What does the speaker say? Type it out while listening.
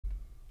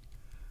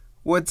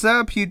What's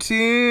up,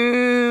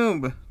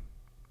 YouTube?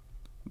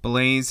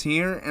 Blaze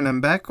here, and I'm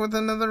back with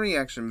another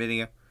reaction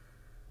video.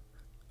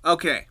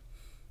 Okay,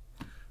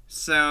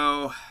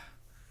 so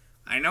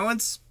I know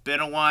it's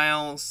been a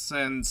while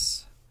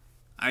since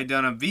I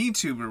done a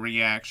Vtuber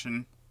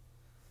reaction,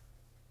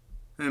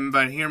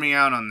 but hear me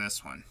out on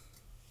this one.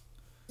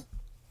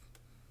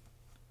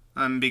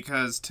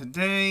 Because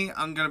today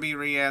I'm gonna be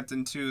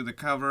reacting to the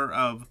cover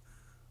of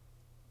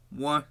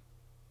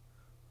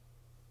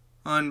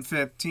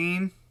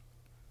 115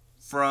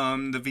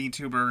 from the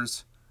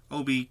VTubers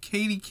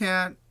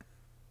obkatiekat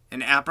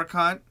and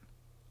Apricot,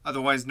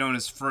 otherwise known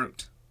as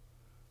Froot,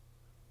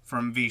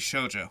 from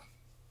Vshoujo.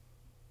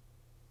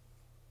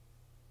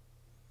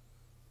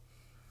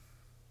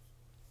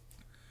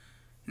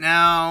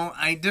 Now,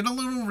 I did a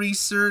little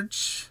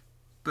research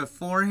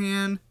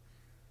beforehand,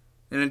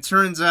 and it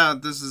turns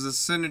out this is a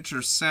signature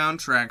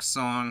soundtrack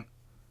song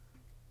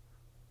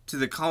to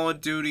the Call of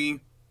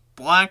Duty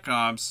Black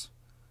Ops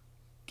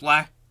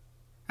Black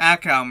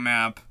Ops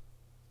map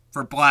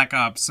for Black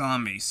Ops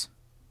Zombies.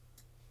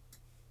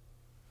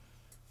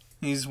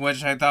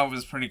 Which I thought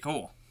was pretty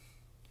cool.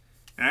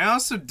 And I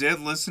also did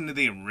listen to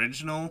the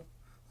original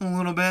a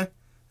little bit,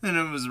 and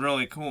it was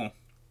really cool.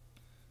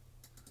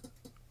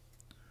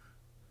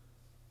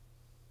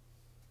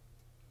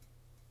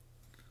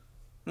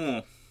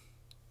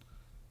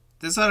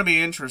 This ought to be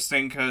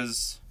interesting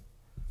because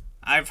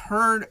I've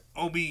heard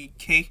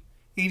obkatiekat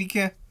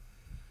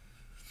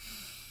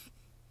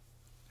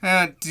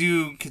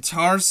do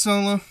guitar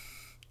solos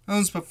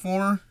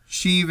before.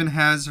 She even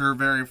has her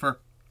very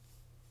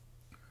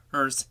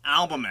first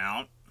album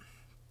out.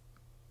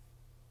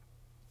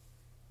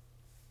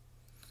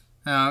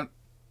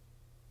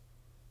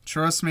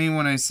 Trust me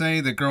when I say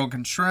the girl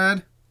can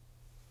shred.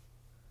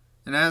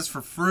 And as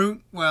for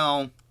Froot,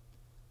 well,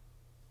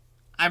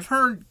 I've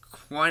seen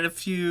quite a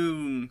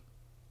few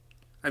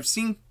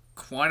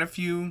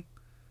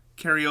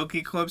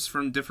karaoke clips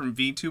from different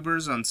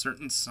VTubers on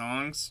certain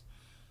songs.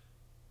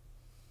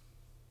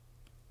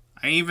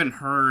 I even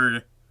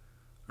heard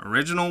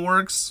original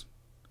works,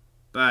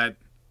 but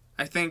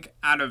I think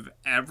out of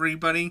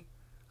everybody,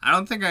 I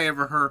don't think I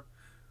ever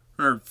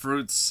heard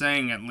Froot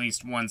sing at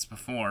least once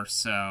before,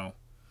 so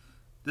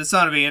this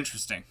ought to be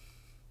interesting.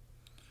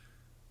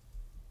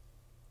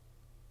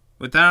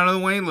 With that out of the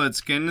way,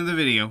 let's get into the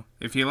video.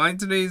 If you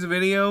liked today's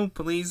video,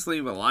 please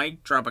leave a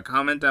like, drop a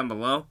comment down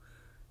below,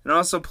 and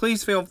also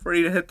please feel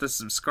free to hit the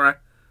subscribe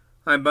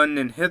button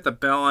and hit the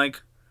bell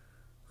icon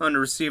to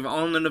receive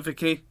all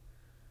notifications,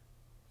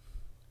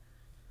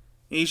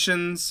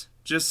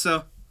 just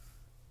so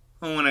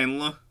when I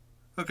look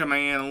at my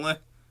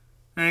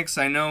analytics,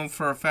 I know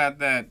for a fact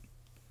that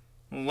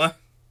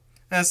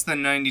less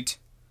than 97%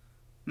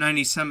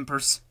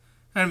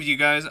 of you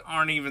guys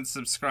aren't even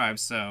subscribed,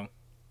 so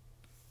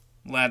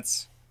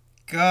let's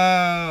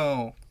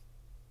go.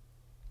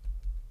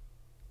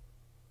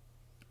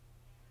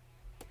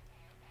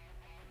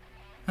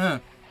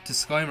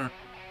 Disclaimer.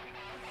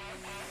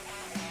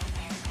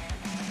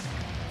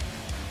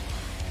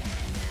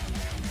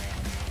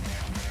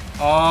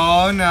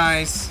 Oh,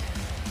 nice.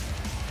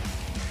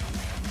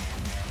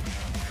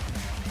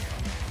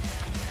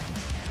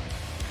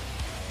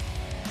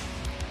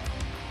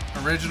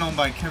 Original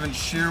by Kevin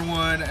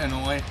Sherwood and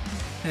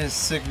his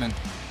Sigmund.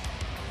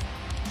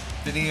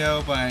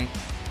 Video by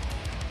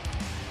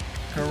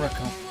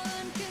Apricot.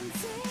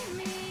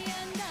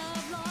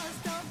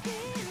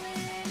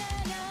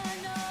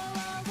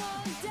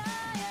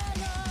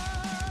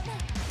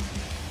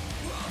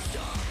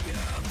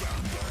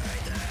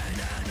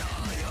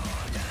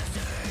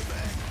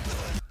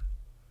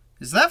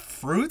 Is that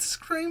Froot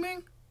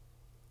screaming?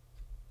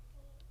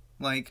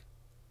 Like,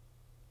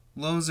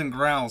 lows and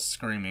growls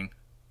screaming.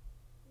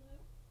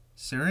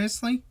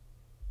 Seriously?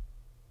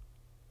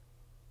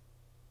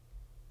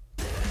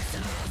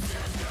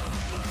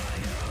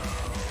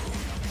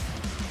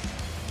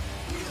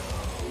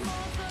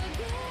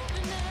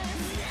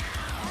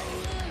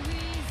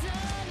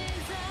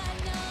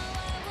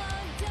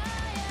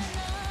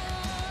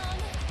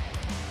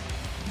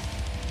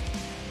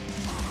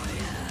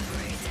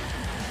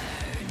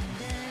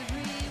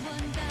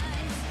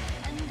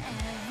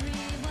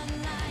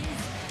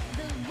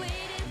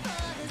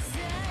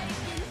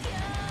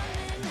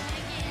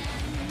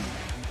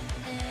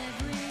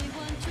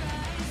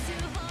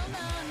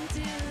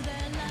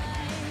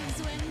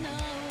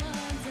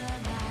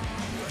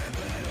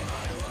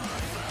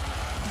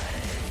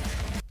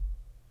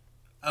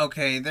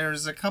 Okay,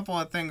 there's a couple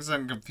of things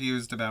I'm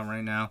confused about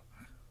right now.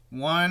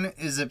 One,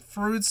 is it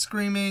Froot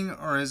screaming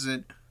or is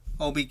it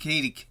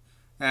obkatiekat?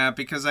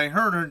 Because I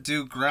heard her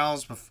do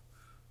growls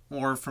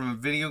before from a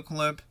video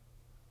clip.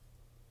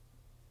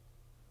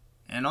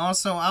 And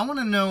also, I want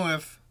to know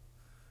if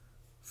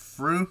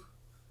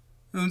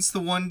Froot's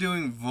the one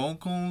doing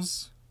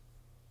vocals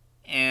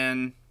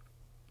and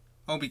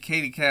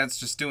obkatiekat's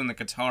just doing the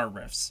guitar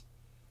riffs.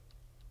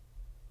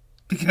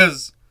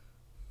 Because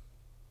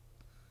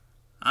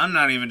I'm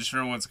not even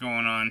sure what's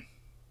going on.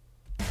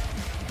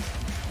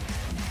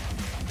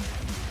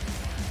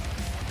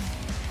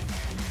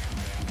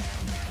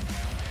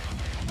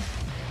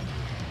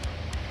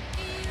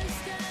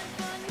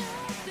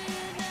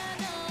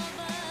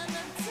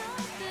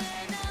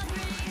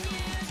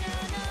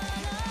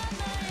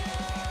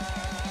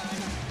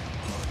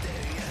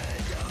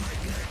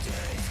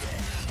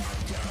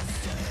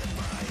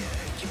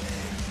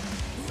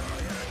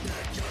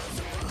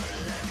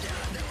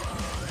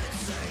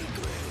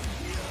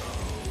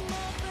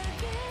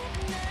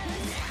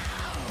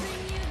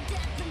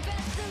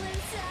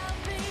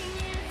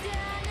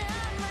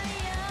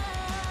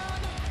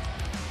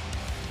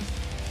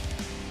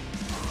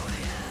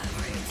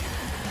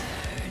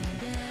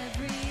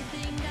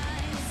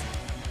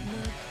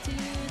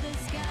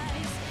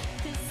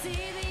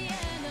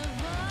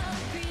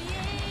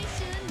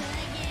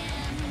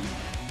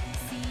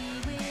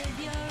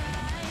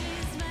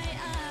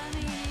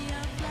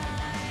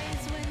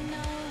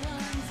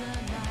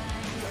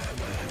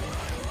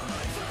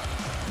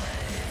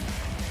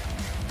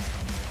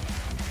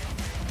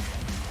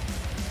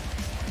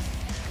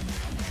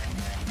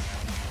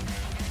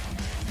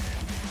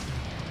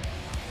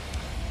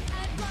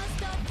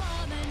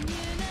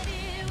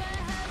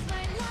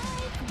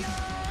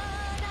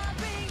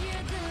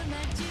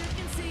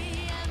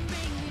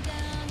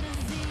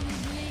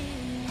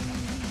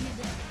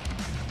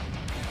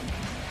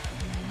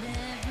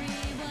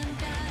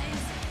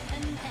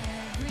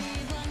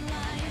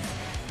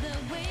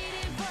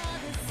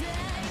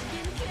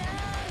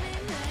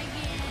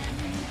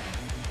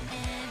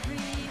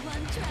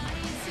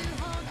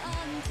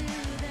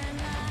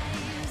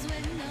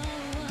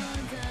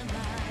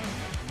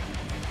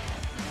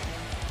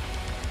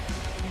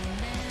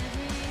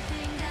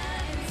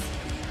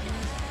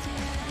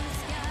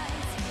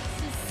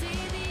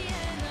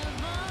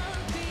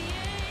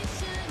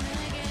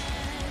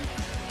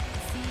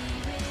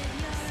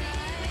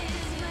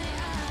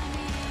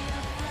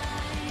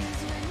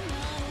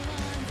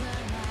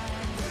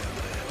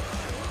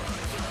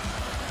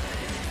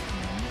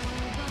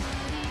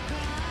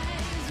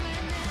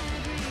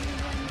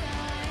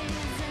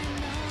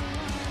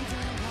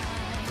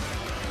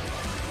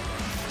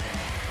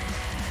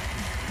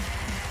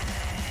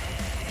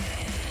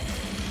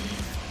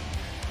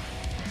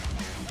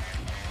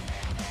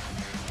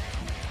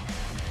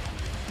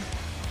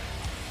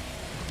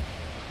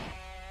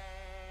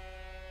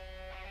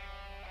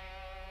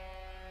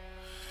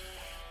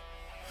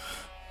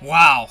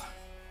 Wow.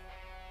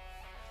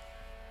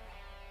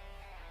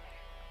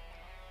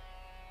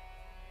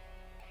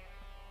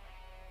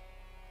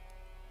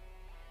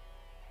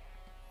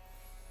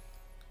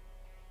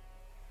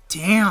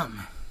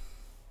 Damn.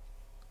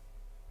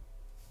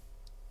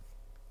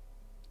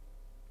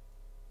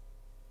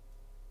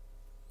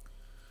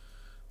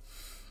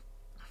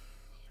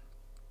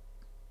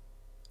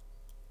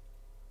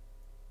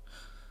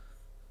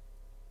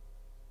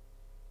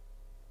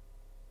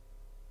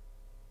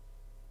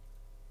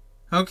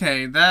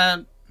 Okay,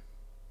 that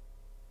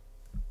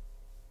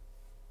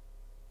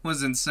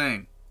was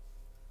insane.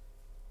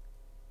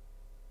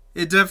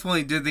 It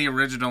definitely did the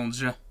original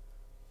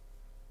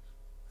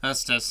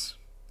justice,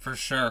 for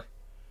sure.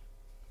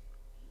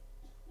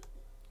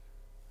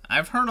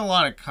 I've heard a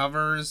lot of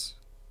covers.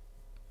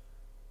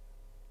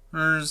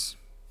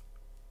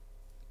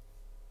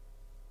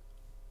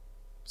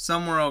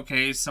 Some were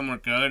okay, some were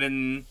good,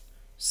 and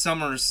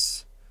some are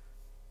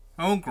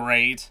so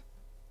great.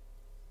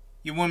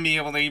 You wouldn't be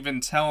able to even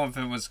tell if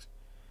it was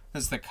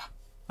the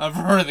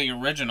cover or the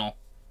original.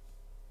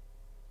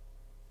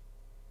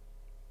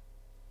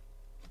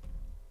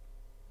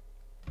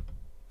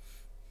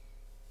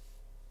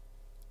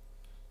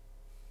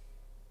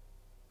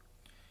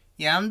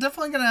 Yeah, I'm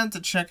definitely gonna have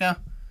to check out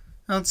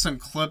some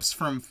clips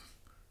from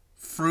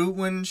Froot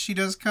when she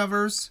does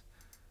covers.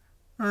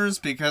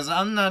 Because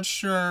I'm not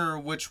sure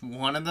which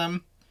one of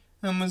them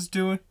was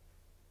doing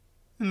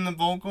in the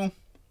vocals.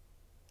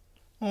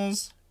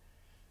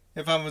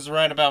 If I was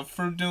right about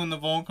Froot doing the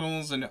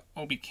vocals and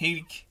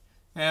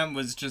obkatiekat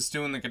was just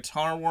doing the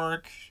guitar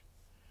work.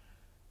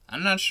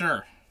 I'm not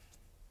sure.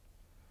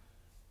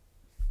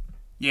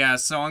 Yeah,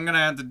 so I'm gonna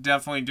have to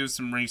definitely do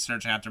some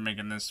research after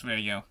making this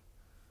video.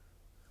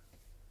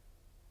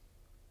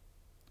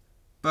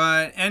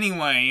 But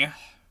anyway,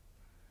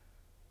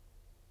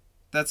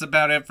 that's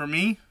about it for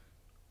me.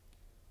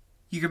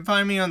 You can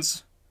find me on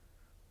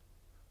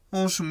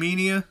social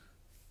media.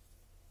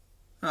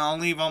 I'll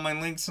leave all my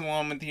links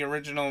along with the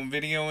original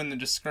video in the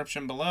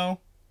description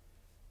below.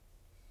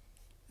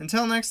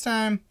 Until next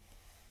time,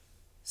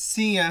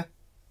 see ya.